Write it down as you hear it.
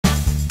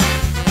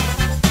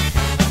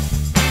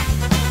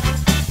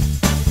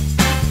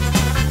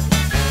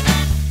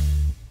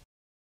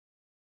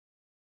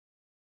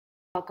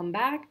Welcome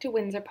back to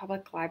Windsor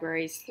Public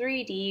Library's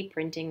 3D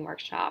printing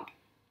workshop.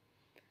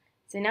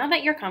 So now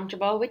that you're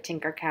comfortable with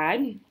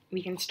Tinkercad,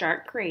 we can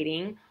start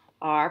creating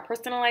our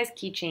personalized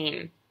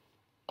keychain.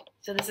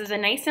 So this is a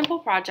nice simple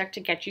project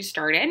to get you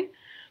started.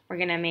 We're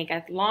going to make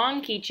a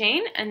long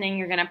keychain and then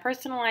you're going to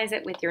personalize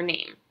it with your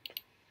name.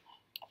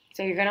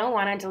 So you're going to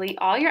want to delete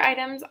all your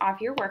items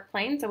off your work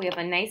plane so we have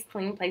a nice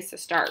clean place to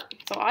start.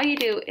 So all you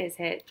do is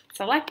hit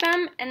select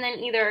them and then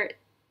either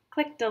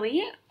click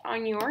delete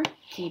on your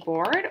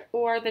keyboard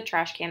or the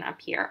trash can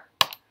up here.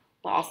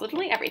 We'll also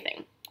delete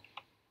everything.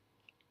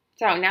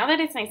 So now that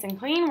it's nice and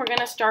clean, we're going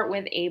to start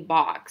with a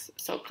box.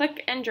 So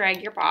click and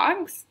drag your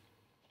box.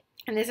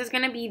 And this is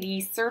going to be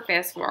the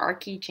surface for our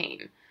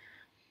keychain.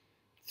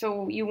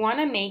 So you want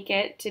to make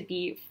it to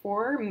be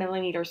 4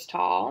 millimeters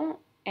tall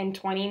and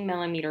 20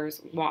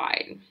 millimeters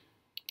wide.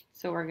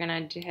 So we're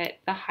going to hit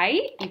the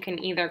height. You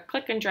can either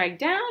click and drag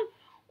down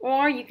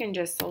or you can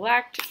just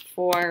select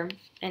 4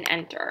 and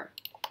enter.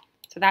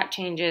 So that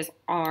changes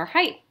our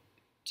height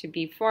to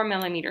be 4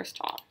 millimeters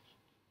tall.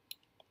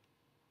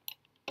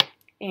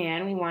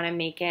 And we want to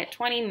make it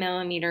 20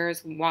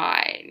 millimeters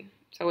wide.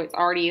 So it's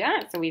already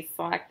that. So we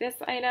select this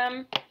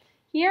item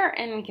here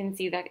and we can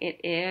see that it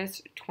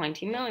is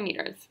 20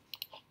 millimeters.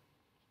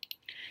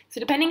 So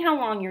depending how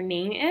long your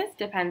name is,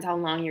 depends how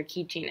long your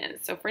keychain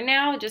is. So for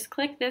now, just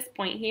click this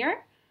point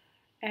here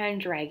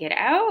and drag it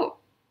out.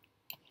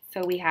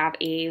 So we have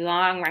a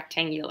long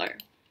rectangular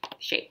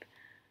shape.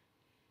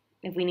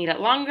 If we need it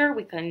longer,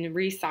 we can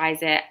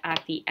resize it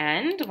at the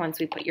end once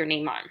we put your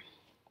name on.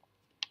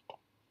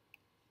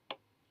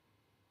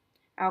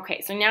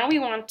 Okay, so now we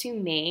want to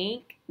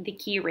make the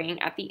key ring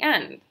at the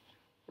end,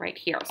 right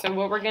here. So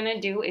what we're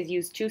gonna do is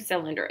use 2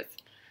 cylinders.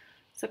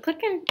 So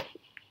click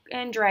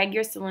and drag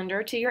your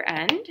cylinder to your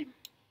end.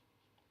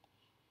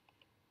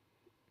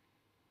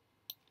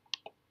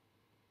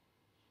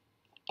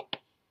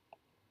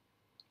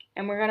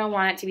 And we're going to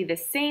want it to be the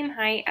same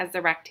height as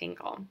the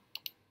rectangle.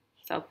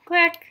 So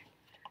click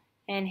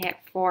and hit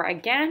 4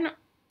 again,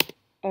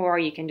 or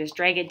you can just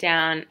drag it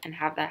down and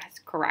have the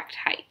correct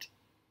height.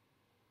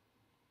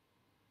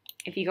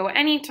 If you go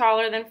any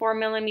taller than 4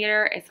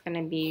 millimeter, it's going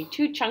to be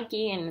too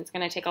chunky and it's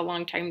going to take a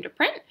long time to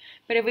print.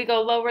 But if we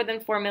go lower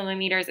than 4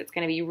 millimeters, it's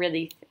going to be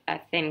really a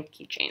thin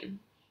keychain.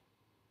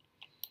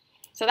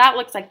 So that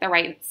looks like the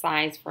right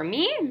size for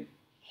me.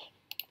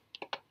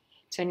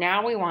 So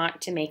now we want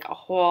to make a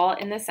hole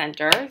in the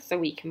center so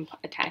we can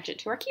attach it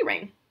to our key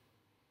ring.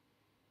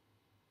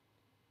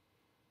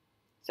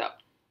 So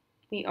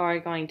we are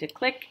going to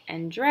click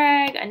and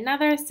drag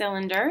another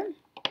cylinder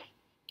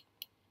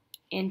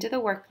into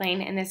the work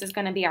plane, and this is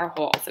going to be our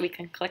hole. So we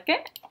can click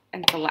it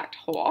and select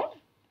hole.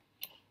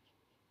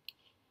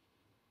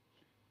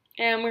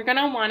 And we're going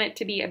to want it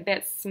to be a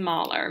bit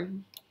smaller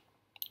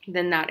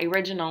than that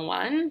original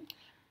one.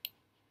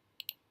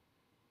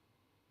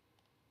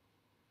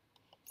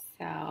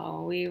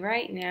 So we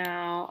right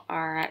now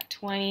are at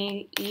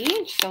 20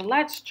 each, so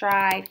let's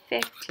try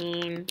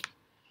 15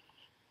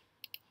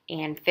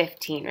 and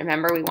 15.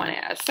 Remember, we want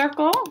it a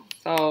circle,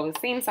 so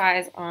same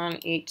size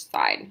on each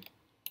side.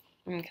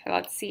 Okay,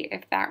 let's see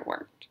if that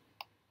worked.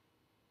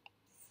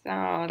 So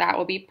that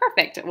will be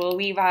perfect. It will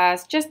leave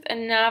us just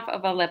enough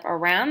of a lip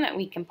around that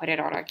we can put it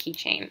on our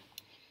keychain.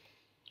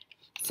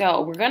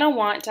 So we're going to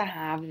want to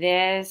have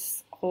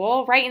this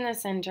hole right in the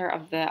center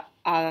of the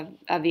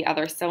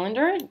other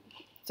cylinder,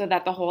 so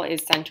that the hole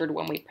is centered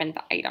when we print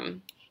the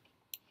item.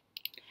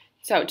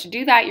 So to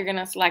do that, you're going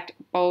to select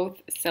both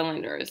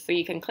cylinders. So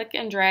you can click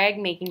and drag,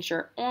 making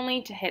sure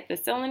only to hit the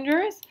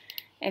cylinders.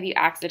 If you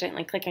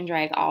accidentally click and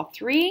drag all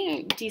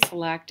 3,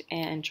 deselect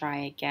and try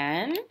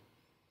again.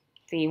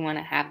 So you want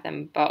to have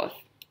them both.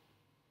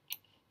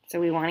 So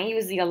we want to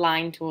use the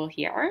align tool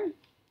here.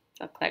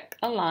 So click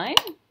align,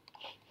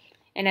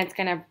 and it's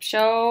going to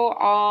show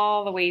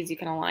all the ways you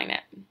can align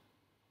it.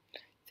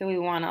 So we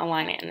want to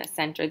align it in the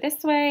center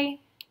this way,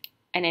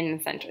 and in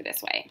the center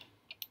this way.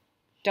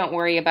 Don't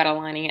worry about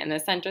aligning it in the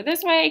center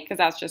this way because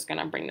that's just going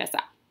to bring this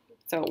up.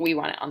 So we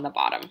want it on the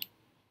bottom.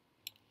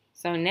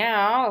 So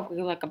now if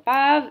we look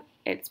above,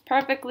 it's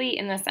perfectly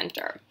in the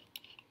center.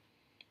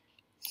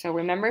 So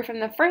remember from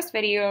the first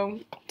video,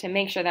 to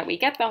make sure that we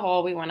get the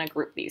hole, we want to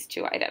group these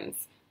 2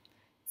 items.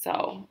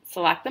 So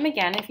select them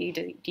again if you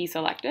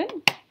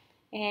deselected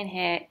and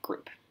hit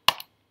group.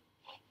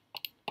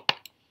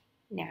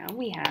 Now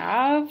we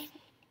have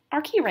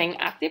our key ring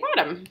at the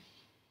bottom.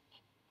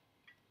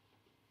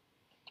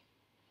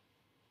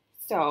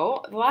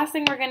 So the last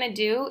thing we're going to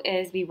do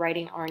is be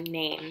writing our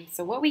name.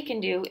 So what we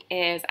can do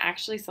is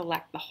actually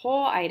select the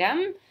whole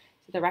item,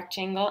 so the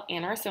rectangle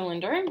and our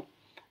cylinder,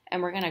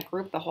 and we're going to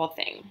group the whole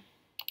thing.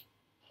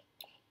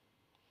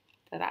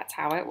 So that's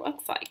how it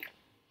looks like.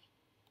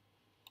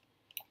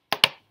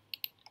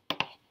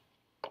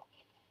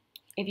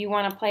 If you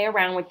want to play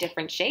around with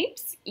different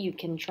shapes, you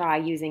can try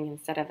using,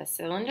 instead of a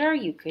cylinder,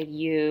 you could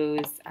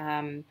use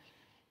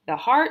the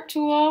heart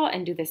tool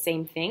and do the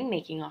same thing,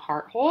 making a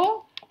heart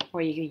hole.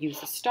 Or you could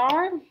use a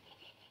star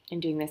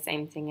and doing the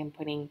same thing and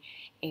putting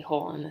a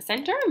hole in the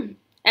center.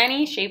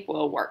 Any shape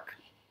will work.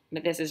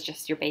 but this is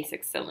just your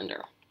basic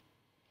cylinder.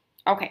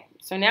 Okay,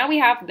 so now we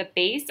have the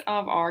base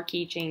of our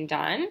keychain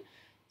done.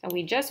 So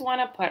we just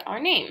want to put our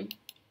name.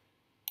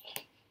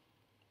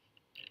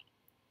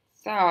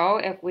 So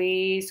if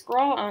we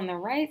scroll on the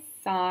right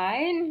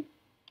side,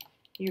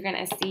 you're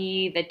going to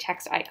see the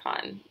text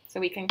icon. So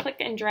we can click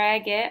and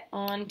drag it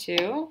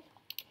onto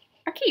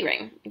our key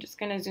ring. I'm just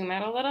going to zoom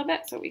out a little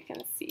bit so we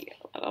can see it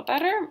a little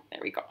better.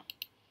 There we go.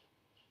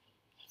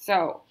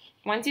 So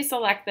once you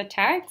select the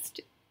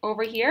text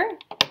over here,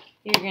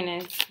 you're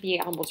going to be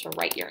able to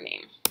write your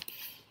name.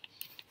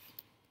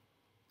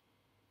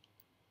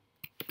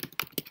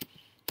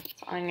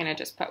 So I'm going to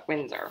just put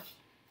Windsor.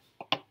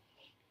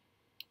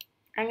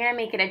 I'm going to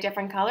make it a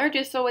different color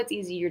just so it's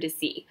easier to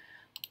see.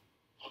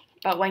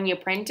 But when you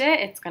print it,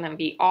 it's going to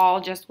be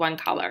all just one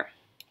color.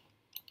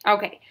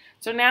 Okay,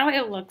 so now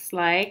it looks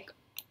like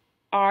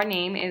our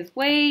name is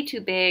way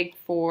too big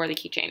for the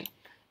keychain.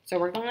 So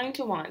we're going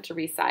to want to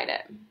resize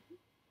it.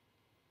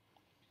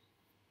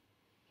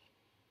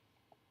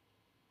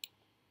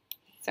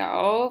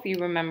 So if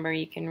you remember,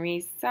 you can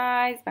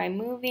resize by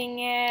moving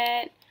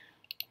it.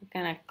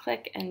 We're going to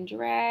click and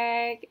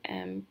drag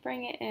and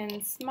bring it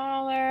in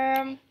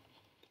smaller.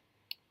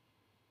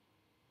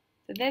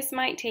 So this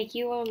might take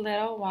you a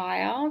little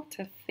while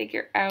to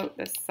figure out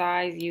the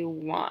size you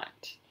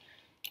want.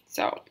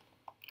 So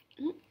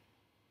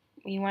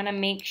we want to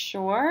make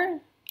sure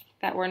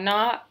that we're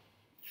not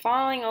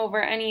falling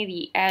over any of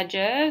the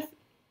edges.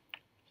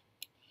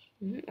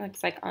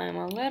 Looks like I'm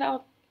a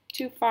little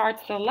too far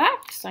to the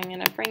left, so I'm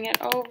going to bring it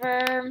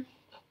over.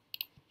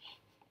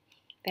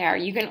 There,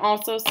 you can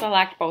also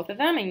select both of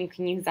them, and you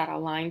can use that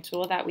align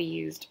tool that we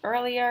used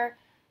earlier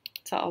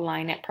to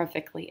align it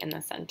perfectly in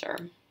the center.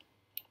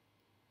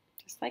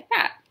 Just like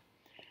that.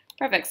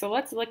 Perfect, so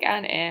let's look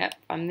at it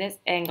from this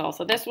angle.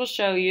 So this will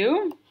show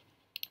you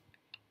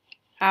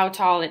how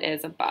tall it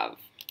is above.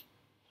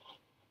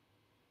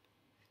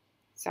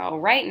 So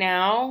right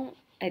now,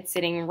 it's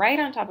sitting right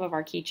on top of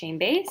our keychain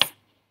base,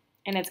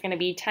 and it's going to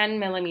be 10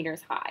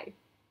 millimeters high.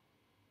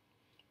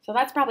 So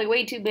that's probably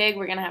way too big.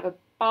 We're going to have a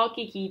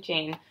bulky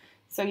keychain.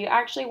 So you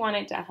actually want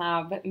it to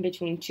have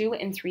between 2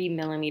 and 3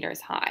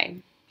 millimeters high.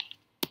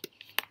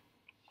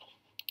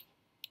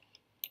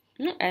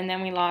 And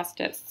then we lost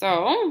it.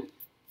 So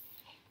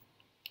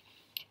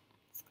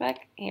let's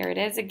click. Here it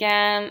is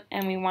again.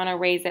 And we want to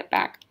raise it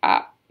back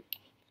up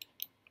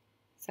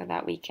so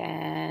that we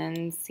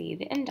can see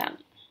the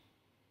indent.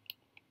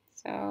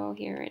 So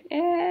here it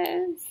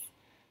is.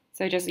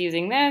 So just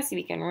using this,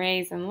 we can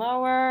raise and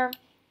lower.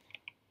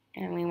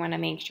 And we want to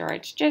make sure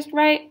it's just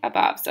right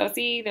above. So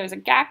see, there's a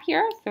gap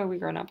here. So we're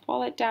going to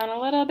pull it down a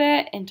little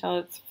bit until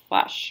it's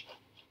flush.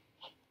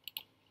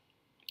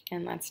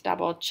 And let's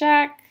double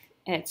check.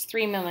 It's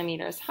 3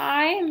 millimeters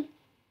high.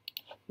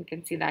 You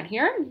can see that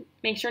here.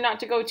 Make sure not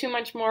to go too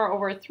much more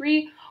over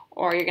 3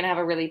 or you're going to have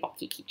a really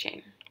bulky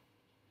keychain.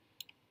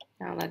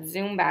 Now let's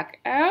zoom back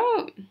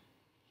out.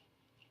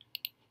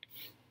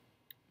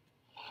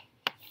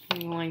 I'm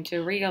going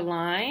to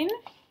realign.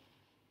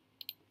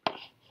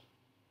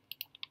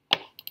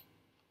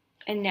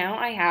 And now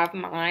I have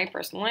my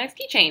personalized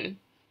keychain.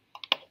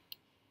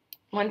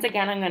 Once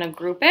again, I'm going to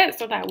group it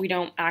so that we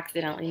don't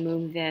accidentally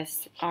move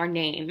our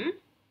name.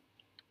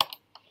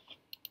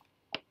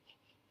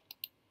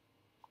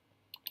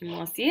 And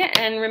we'll see it.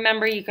 And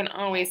remember, you can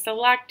always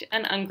select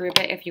and ungroup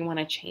it if you want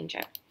to change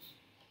it.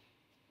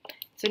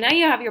 So now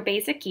you have your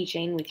basic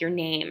keychain with your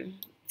name.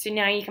 So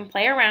now you can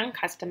play around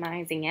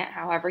customizing it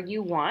however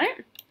you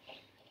want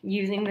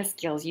using the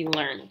skills you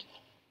learned.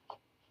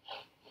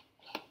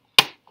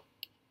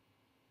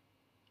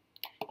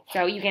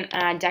 So you can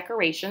add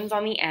decorations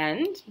on the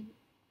end.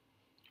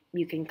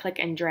 You can click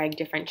and drag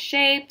different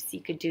shapes.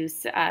 You could do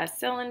a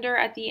cylinder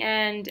at the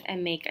end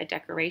and make a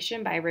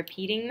decoration by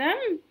repeating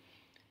them.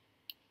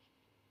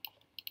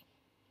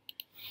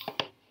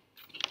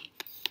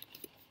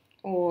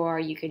 Or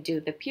you could do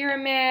the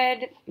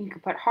pyramid. You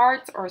could put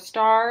hearts or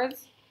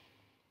stars.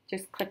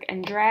 Just click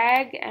and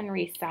drag and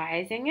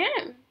resizing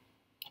it.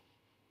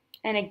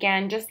 And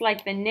again, just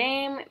like the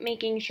name,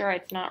 making sure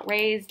it's not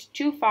raised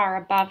too far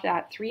above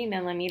that 3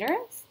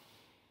 millimeters.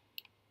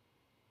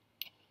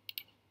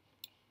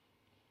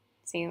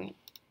 See,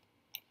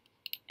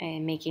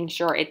 and making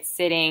sure it's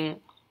sitting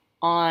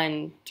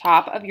on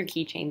top of your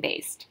keychain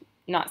base,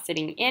 not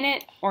sitting in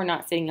it or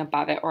not sitting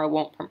above it, or it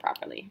won't print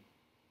properly.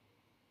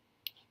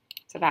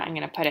 So that I'm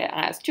going to put it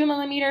as 2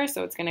 millimeters,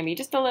 so it's going to be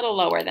just a little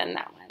lower than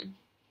that one.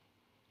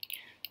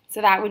 So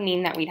that would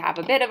mean that we'd have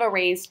a bit of a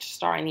raised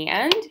star in the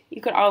end.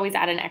 You could always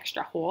add an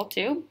extra hole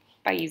too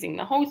by using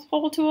the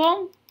hole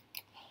tool.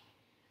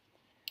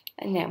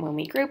 And then when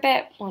we group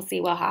it, we'll see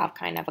we'll have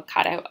kind of a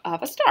cutout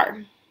of a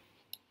star.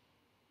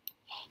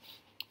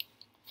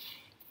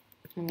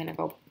 I'm going to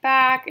go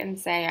back and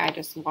say I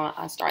just want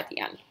a star at the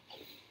end.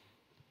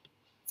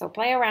 So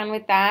play around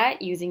with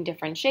that using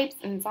different shapes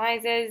and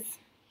sizes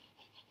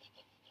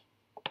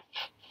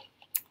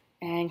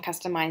and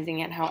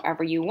customizing it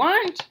however you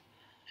want.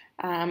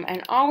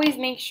 And always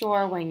make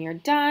sure when you're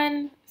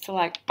done,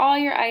 select all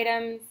your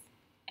items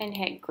and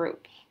hit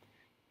group.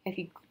 If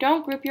you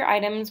don't group your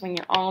items when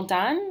you're all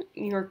done,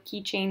 your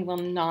keychain will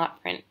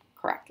not print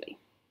correctly.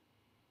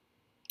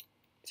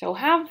 So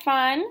have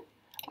fun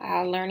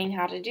learning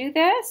how to do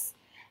this.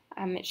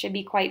 It should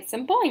be quite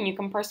simple and you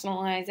can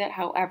personalize it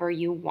however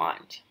you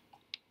want.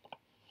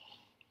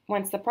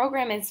 Once the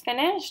program is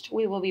finished,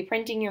 we will be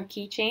printing your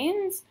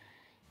keychains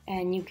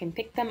and you can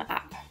pick them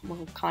up.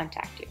 We'll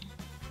contact you.